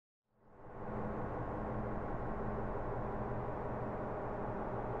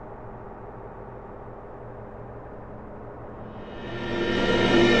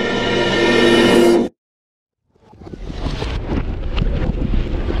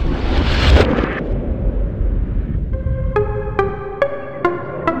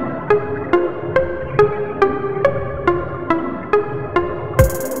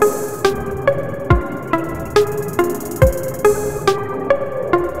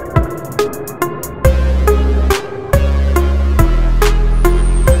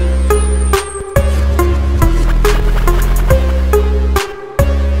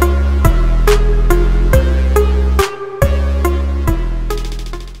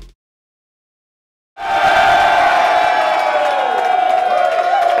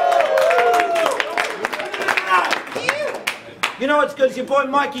know it's good. It's your boy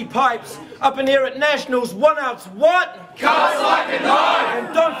Mikey Pipes up in here at Nationals. 1 outs, what? Cuts like a knife!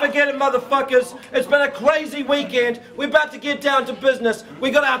 And don't forget it, motherfuckers. It's been a crazy weekend. We're about to get down to business.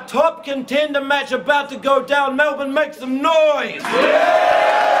 We got our top contender match about to go down. Melbourne, make some noise!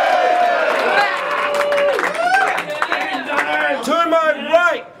 To my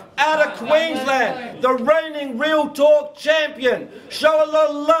right, out of Queensland, the reigning Real Talk champion. Show a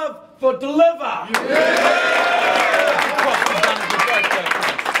little love for DLIVER.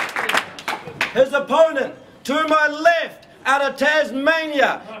 His opponent, to my left, out of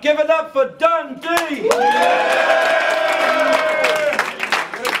Tasmania. Give it up for DUNN.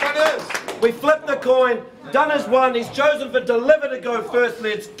 We flipped the coin. DUNN has won. He's chosen for DLIVER to go first.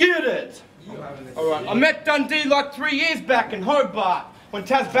 Let's get it. Alright, I met Dundee like 3 years back in Hobart when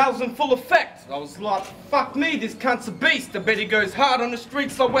Taz battles in full effect. I was like, fuck me, this cunt's a beast. I bet he goes hard on the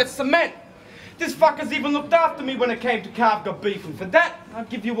streets like wet cement. This fucker's even looked after me when it came to carve got beef, and for that, I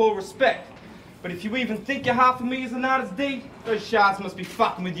give you all respect. But if you even think you're half of me as an artist D, those shards must be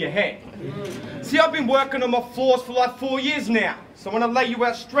fucking with your head. See, I've been working on my flaws for like 4 years now, so when I lay you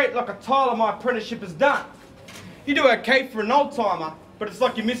out straight like a tile my apprenticeship is done. You do okay for an old timer, but it's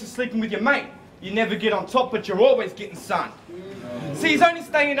like your missus sleeping with your mate. You never get on top, but you're always getting sunned. See, he's only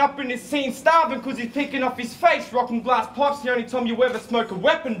staying up in this scene starving because he's picking off his face, rocking glass pipes the only time you ever smoke a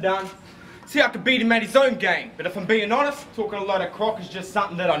weapon done. See, I could beat him at his own game, but if I'm being honest, talking a load of crock is just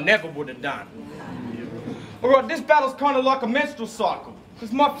something that I never would have done. Alright, this battle's kind of like a menstrual cycle,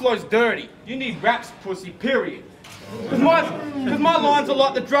 because my flow's dirty. You need raps, pussy, period. Because my lines are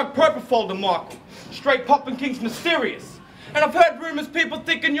like the drug propofol to Michael. Straight poppin' king's mysterious. And I've heard rumours people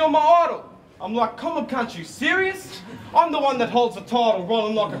thinking you're my idol. I'm like, come on, can't you serious? I'm the one that holds the title,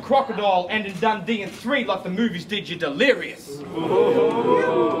 rolling like a crocodile, and in Dundee in 3 like the movies did you delirious.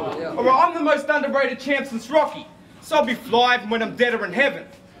 Alright, I'm the most underrated champ since Rocky, so I'll be fly even when I'm deader in heaven.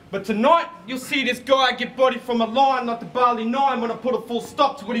 But tonight, you'll see this guy get body from a line like the Barley 9 when I put a full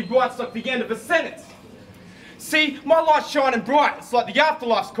stop to what he writes like the end of a sentence. See, my light's shining bright, it's like the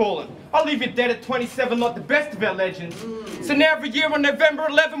afterlife's calling. I'll leave you dead at 27 like the best of our legends. So now every year on November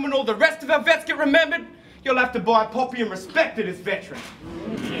 11, when all the rest of our vets get remembered, you'll have to buy a poppy and respect it as veteran.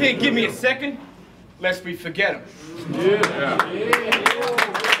 Here, give me a second, lest we forget him.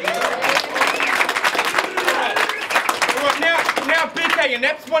 Now BK and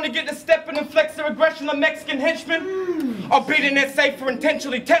Epps want to get to stepping and flex their aggression on Mexican henchmen? I'll beat an essay for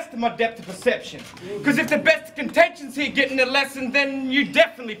intentionally testing my depth of perception. Because if the best of contention's here getting a lesson, then you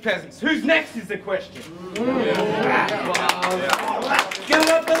definitely peasants. Who's next is the question. Give it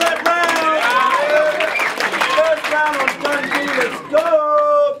up for that round! First round on Dundee, let's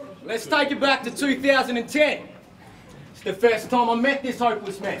go! Let's take it back to 2010. It's the first time I met this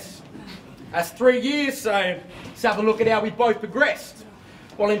hopeless mess. That's 3 years, so let's have a look at how we both progressed.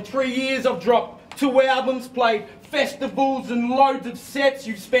 Well, in 3 years I've dropped 2 albums, played festivals and loads of sets.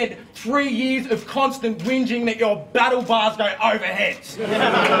 You've spent 3 years of constant whinging that your battle bars go overheads.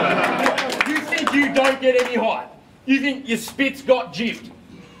 You think you don't get any hype. You think your spit's got gypped.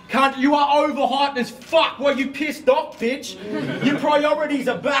 Cunt, you are overhyped as fuck. Well, you pissed off, bitch. Your priorities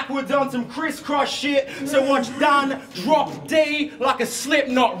are backwards on some crisscross shit, so watch DUNN drop D like a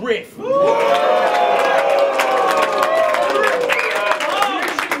Slipknot riff.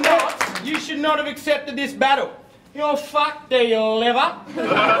 You should not have accepted this battle. You're fucked, DLIVER. Slow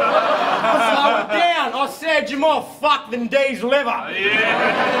it down. I said you're more fucked than D's liver.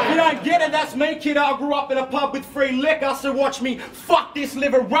 Yeah. You don't get it, that's me, kid. I grew up in a pub with free liquor, so watch me fuck this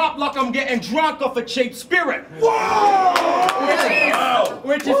liver up like I'm getting drunk off a cheap spirit.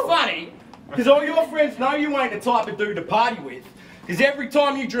 Which is funny, because all your friends know you ain't the type of dude to party with. Because every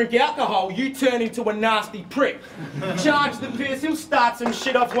time you drink alcohol, you turn into a nasty prick. Charge the piss, he'll start some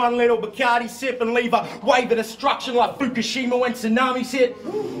shit off one little Bacardi sip and leave a wave of destruction like Fukushima when tsunamis hit.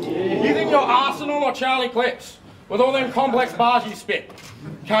 You think you're Arsenal or Charlie Clips? With all them complex bars you spit.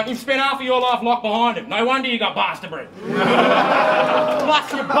 Can't you spend half of your life locked behind him? No wonder you got bastard breath.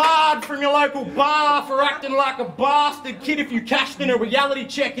 Plus you're barred from your local bar for acting like a bastard kid. If you cashed in a reality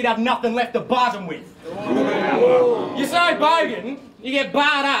check, you'd have nothing left to bargain with. You're so bogan, you get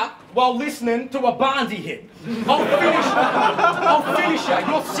barred up while listening to a Bonza hit. I'll finish her.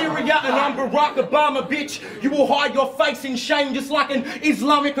 You're Syria and I'm Barack Obama, bitch. You will hide your face in shame just like an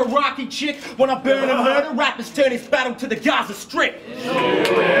Islamic Iraqi chick. When I burn and murder, rappers turn his battle to the Gaza Strip.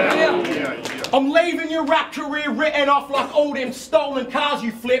 I'm leaving your rap career written off like all them stolen cars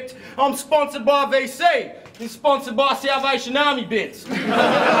you flipped. I'm sponsored by VC. is sponsored by Salvation Army bits. Your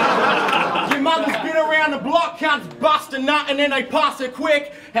mother's been around the block, cunts bust a nut and then they pass her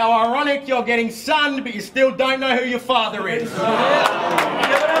quick. How ironic, you're getting sunned, but you still don't know who your father is. Give it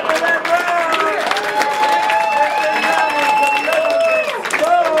up for that round!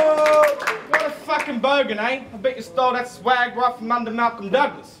 What a fucking bogan, eh? I bet you stole that swag right from under Malcolm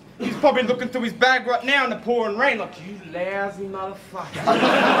Douglas. He's probably looking through his bag right now in the pouring rain like, you lousy motherfucker.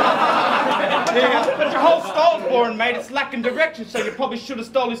 Yeah, but your whole style's boring, mate. It's lacking direction, so you probably should have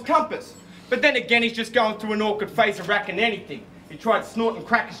stole his compass. But then again, he's just going through an awkward phase of racking anything. He tried snorting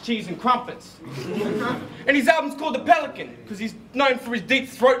crackers, cheese and crumpets. And his album's called The Pelican, because he's known for his deep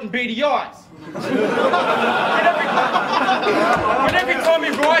throat and beady eyes. And every time he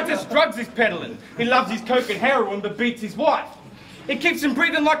rides, it's drugs he's peddling. He loves his coke and heroin, but beats his wife. It keeps him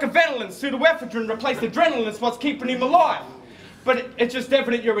breathing like a Ventolin. Pseudoephedrine replaced adrenaline is what's keeping him alive. But it's just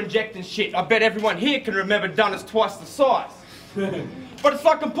evident you're injecting shit. I bet everyone here can remember Dunn is twice the size. But it's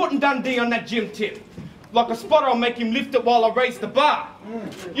like I'm putting Dundee on that gym tip. Like a spotter, I'll make him lift it while I raise the bar.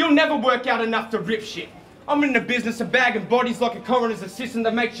 You'll never work out enough to rip shit. I'm in the business of bagging bodies like a coroner's assistant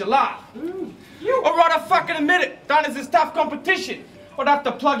that makes you laugh. Alright, I fucking admit it. Dunn is this tough competition. I'd have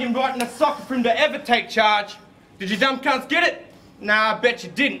to plug him right in the socket for him to ever take charge. Did you dumb cunts get it? Nah, I bet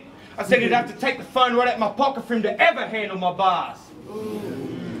you didn't. I said he'd have to take the phone right out my pocket for him to ever handle my bars.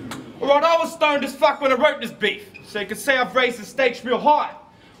 Alright, I was stoned as fuck when I wrote this beef, so you can say I've raised the stakes real high.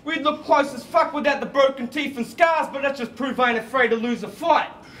 We'd look close as fuck without the broken teeth and scars, but that's just proof I ain't afraid to lose a fight.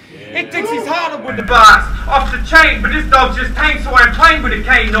 He thinks he's harder with the bars, off the chain, but this dog's just tame, so I ain't playing with a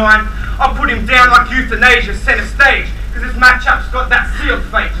K9. I'll put him down like euthanasia, centre stage, cause this matchup's got that sealed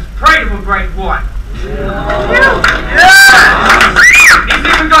fate, just pray to a great white. Yeah! He's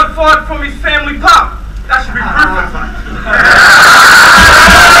even got fired from his family pub. That should be proof of it.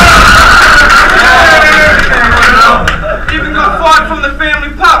 Even got fired from the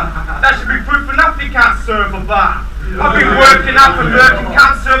family pub. That should be proof enough he can't serve a bar. I've been working up and working,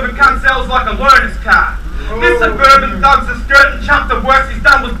 can't serve and cunt sells like a learner's card. This suburban thug's a skirt and chump, the worst he's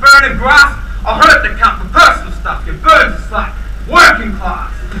done was burning grass. I heard the cunt for personal stuff, your birds are slack, working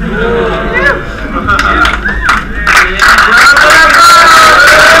class.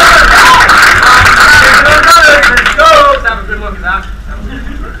 Have a good look at that.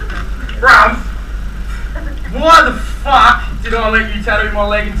 Bruv, why the fuck did I let you tattoo my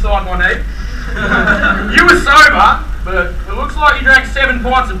leg inside my knee? You were sober, but it looks like you drank 7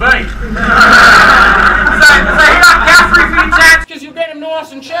 pints of beer. So hit up Caffrey for your tats, because you'll get them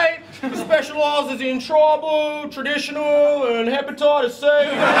nice and cheap. He specialises in tribal, traditional, and hepatitis C.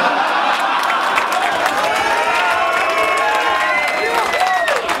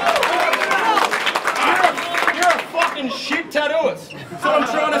 You're a fucking shit tattooist. That's what I'm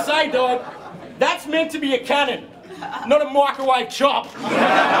trying to say, dog. That's meant to be a cannon, not a microwave chop.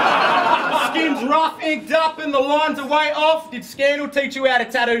 The skin's rough, inked up, and the lines are way off. Did Scandal teach you how to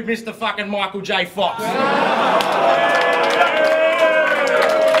tattoo Mr. fucking Michael J. Fox?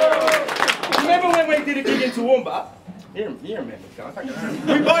 Remember when we did a gig in Toowoomba? You remember, guys.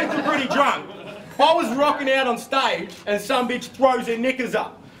 We both were pretty drunk. I was rocking out on stage, and some bitch throws her knickers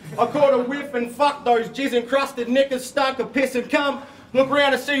up. I caught a whiff and fuck, those jizz-encrusted knickers stunk of piss and cum. Look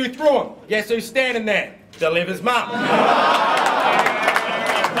around and see who threw them. Guess who's standing there? DLIVER's mum.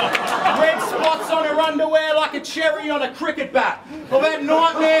 Red spots on her underwear like a cherry on a cricket bat. I've had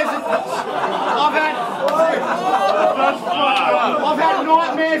nightmares. I've had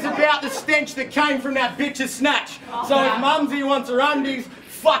nightmares about the stench that came from that bitch's snatch. So if Mumsy wants her undies,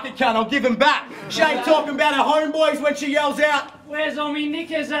 fuck it, cunt, I'll give them back. She ain't talking about her homeboys when she yells out, "Where's all me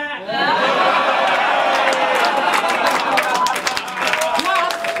knickers at?"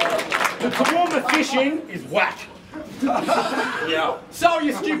 The Toowoomba fishing is whack. Yeah. So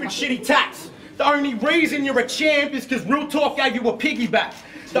you stupid shitty tats. The only reason you're a champ is because Real Talk gave you a piggyback.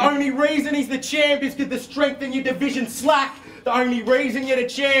 The only reason he's the champ is because the strength in your division slack. The only reason you're the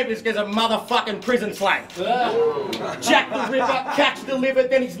champ is because of motherfucking prison slang. Jack the Ripper, catch the liver,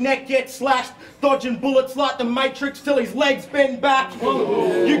 then his neck gets slashed, dodging bullets like the Matrix till his legs bend back.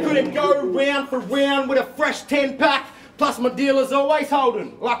 You couldn't go round for round with a fresh 10-pack. Plus my dealer's always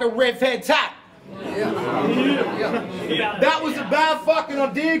holding like a rev head tap. That was a bad fucking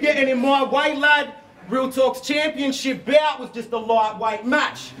idea getting in my way, lad. Real Talk's championship bout was just a lightweight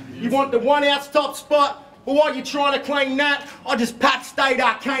match. You want the 1 ounce top spot, but while you're trying to claim that, I just pat State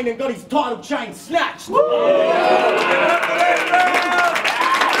Arcane and got his title chain snatched.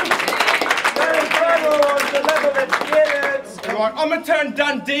 Right, I'm gonna turn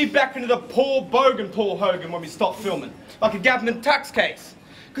Dundee back into the Paul Bogan Paul Hogan when we stop filming, like a government tax case.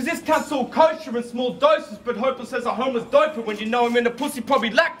 Cause this cunt's all kosher in small doses, but hopeless as a homeless doper when you know him in the pussy probably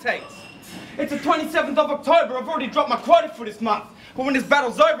lactates. It's the 27th of October, I've already dropped my quota for this month. But when this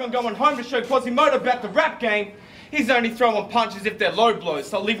battle's over, I'm going home to show Quasimodo about the rap game. He's only throwing punches if they're low blows,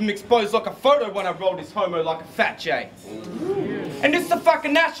 so I'll leave him exposed like a photo when I roll this homo like a fat J. And it's the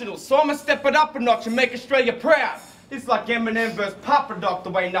fucking Nationals, so I'ma step it up a notch and make Australia proud. It's like Eminem versus Papa Doc, the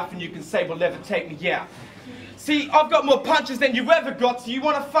way nothing you can say will ever take me out. See, I've got more punches than you ever got, so you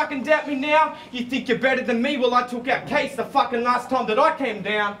wanna fucking doubt me now? You think you're better than me? Well, I took out Case the fucking last time that I came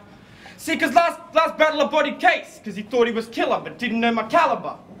down. See, cause last battle I bodied Case, cause he thought he was killer, but didn't know my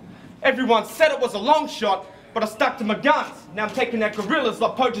caliber. Everyone said it was a long shot, but I stuck to my guns. Now I'm taking out gorillas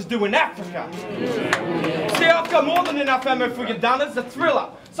like poachers do in Africa. See, I've got more than enough ammo for your dunners, a thriller.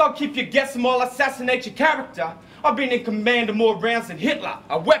 So I'll keep you guessing while I assassinate your character. I've been in command of more rounds than Hitler,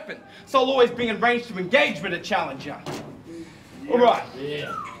 a weapon. So I'll always be in range to engage with a challenger. Alright.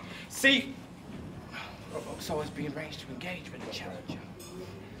 Yeah. See, I'll always be in range to engage with a challenger.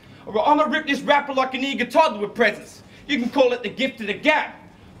 Alright, I'm gonna rip this rapper like an eager toddler with presents. You can call it the gift of the gab.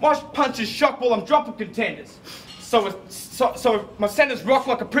 My punches shock while I'm dropping contenders. So my centers rock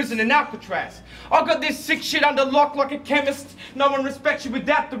like a prison in Alcatraz. I got this sick shit under lock like a chemist. No one respects you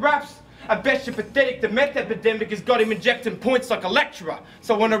without the raps. I bet you're pathetic, the meth epidemic has got him injecting points like a lecturer.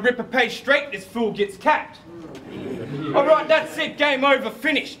 So when I rip a page straight, this fool gets capped. Alright, that's it, game over,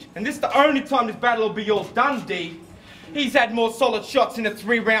 finished. And this is the only time this battle will be all done, D. He's had more solid shots in a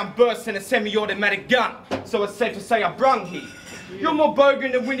 3-round burst than a semi-automatic gun. So it's safe to say I brung he. You're more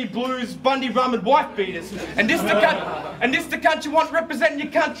bogan than Winnie Blues, Bundy Rum and wife beaters. And this the cunt you want representing your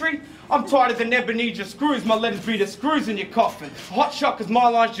country? I'm tighter than Ebenezer screws, my letters be the screws in your coffin. Hot shot cause my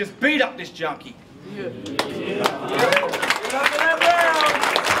lines just beat up this junkie. Third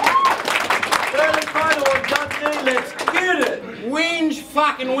final on Dundee, let's get it! Whinge,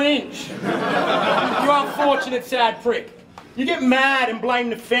 fucking whinge. You unfortunate sad prick. You get mad and blame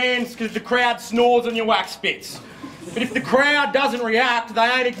the fans because the crowd snores on your wax spits. But if the crowd doesn't react, they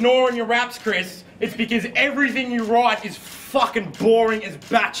ain't ignoring your raps, Chris. It's because everything you write is fucking boring as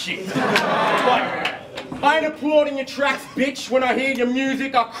batshit. Like, I ain't applauding your tracks, bitch. When I hear your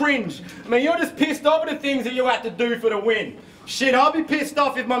music, I cringe. I mean, you're just pissed off at the things that you had to do for the win. Shit, I'll be pissed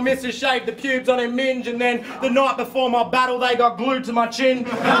off if my missus shaved the pubes on her minge and then the night before my battle they got glued to my chin.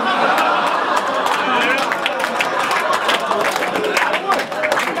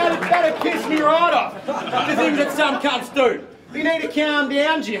 That'd piss me right off. The things that some cunts do. You need to calm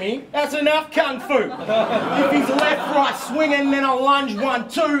down, Jimmy. That's enough kung fu. If he's left, right swinging, then I'll lunge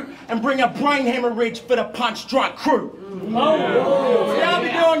 1-2 and bring a brain hemorrhage for the punch-drunk crew. See, I'll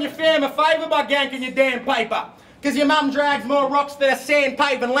be doing your fam a favour by ganking your damn paper. Because your mum drags more rocks than a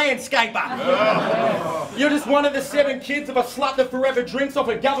sand-paving landscaper. You're just one of the 7 kids of a slut that forever drinks off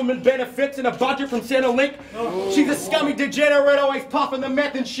of government benefits and a budget from Centrelink. She's a scummy degenerate, always puffing the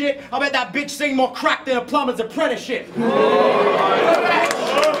meth and shit. I bet that bitch seen more crack than a plumber's apprenticeship.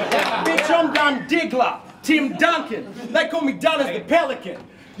 Bitch, I'm Dun Diggler, Tim Duncan. They call me Dun as the Pelican.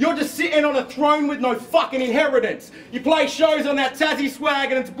 You're just sitting on a throne with no fucking inheritance. You play shows on that Tassie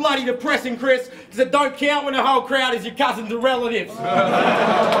swag and it's bloody depressing, Chris, because it don't count when the whole crowd is your cousins and relatives.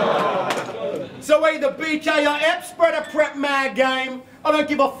 So either BK or Ep, spread a prep mag game. I don't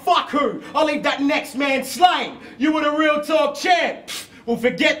give a fuck who. I'll leave that next man slain. You were the real talk champ. Well,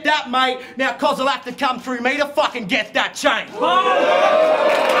 forget that, mate. Now, cause I'll have to come through me to fucking get that chain.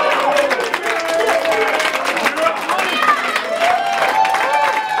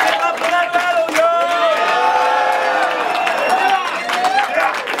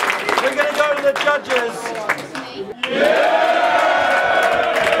 Judges.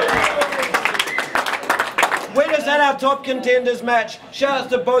 Winners at our top contenders match. Shout out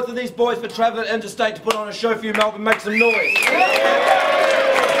to both of these boys for travelling interstate to put on a show for you, Melbourne. Make some noise.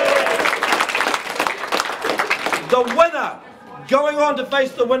 The winner, going on to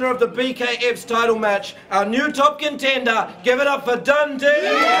face the winner of the BKF's title match, our new top contender. Give it up for Dundee.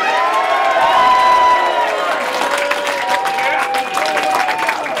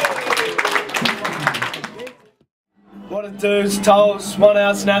 What it do, it's Tolls, 1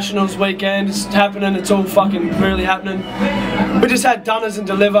 Ounce Nationals weekend, it's happening, it's all fucking really happening. We just had Dunners and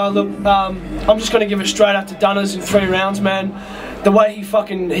Deliver. Look, I'm just going to give it straight up to Dunners in 3 rounds, man. The way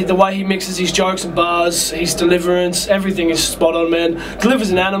he mixes his jokes and bars, his deliverance, everything is spot on, man.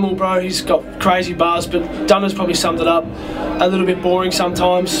 Deliver's an animal, bro, he's got crazy bars, but Dunners probably summed it up. A little bit boring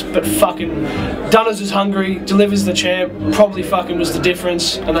sometimes, but fucking Dunners is hungry, Deliver's the champ, probably fucking was the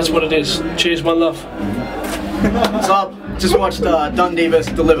difference, and that's what it is. Cheers, one love. What's up? Just watched Dundee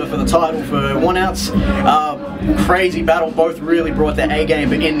vs Deliver for the title for 1 Ounce. crazy battle. Both really brought their A game,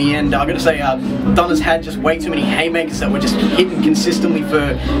 but in the end, I got to say, DUNN's had just way too many haymakers that were just hitting consistently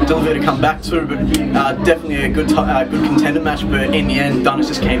for DLIVER to come back to. But definitely a good contender match. But in the end, DUNN's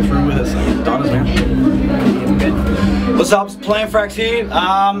just came through with it. So DUNN's, man. What's up? It's Planfrax here.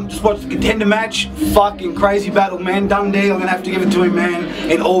 Just watched the contender match. Fucking crazy battle, man. Dundee, I'm gonna have to give it to him, man.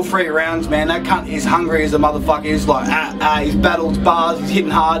 In all 3 rounds, man. That cunt is hungry as a motherfucker. He's like, he's battles bars. He's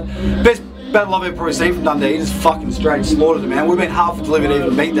hitting hard. Best battle I've ever probably seen from Dundee. He just fucking straight slaughtered him, man. Would have been hard for DLIVER to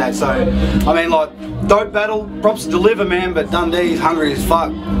even beat that. So, I mean, like, dope battle. Props to DLIVER, man. But Dundee is hungry as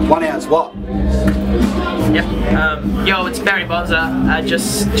fuck. 1 ounce what? Yep. Yo, it's Barry Bonza.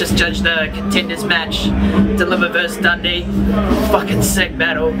 Just judged the contenders match. DLIVER versus Dundee. Fucking sick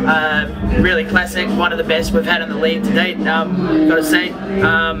battle. Really classic. One of the best we've had in the league to date. Gotta say.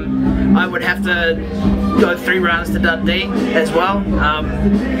 I would have to go 3 rounds to Dundee as well.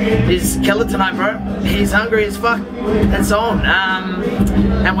 He's killer tonight, bro. He's hungry as fuck. That's on.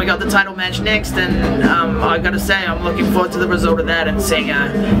 And we got the title match next, and I gotta say, I'm looking forward to the result of that and seeing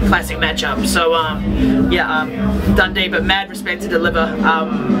a classic matchup. So yeah, Dundee, but mad respect to DLIVER.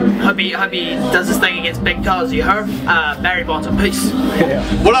 Hope he does his thing against Big Cuz, you heard? Barry Bonza, peace.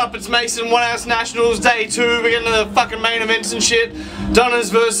 What up, it's Mason, 1 Ounce Nationals, day 2, we're getting to the fucking main events and shit.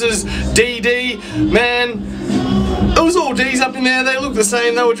 DUNNers versus DD, man, it was all D's up in there, they looked the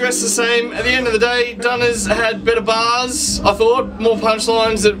same, they were dressed the same. At the end of the day, DUNNers had better bars, I thought, more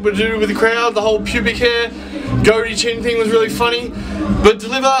punchlines that would do with the crowd, the whole pubic hair, goatee chin thing was really funny. But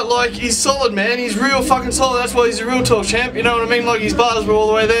DLIVER, like, he's solid, man, he's real fucking solid, that's why he's a real talk champ, you know what I mean? Like, his bars were all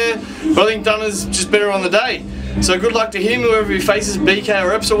the way there, but I think DUNNers just better on the day. So good luck to him, whoever he faces, BK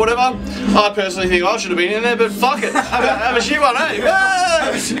or Eps or whatever. I personally think I should have been in there, but fuck it. Have a shit one,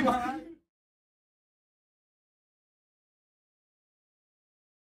 eh?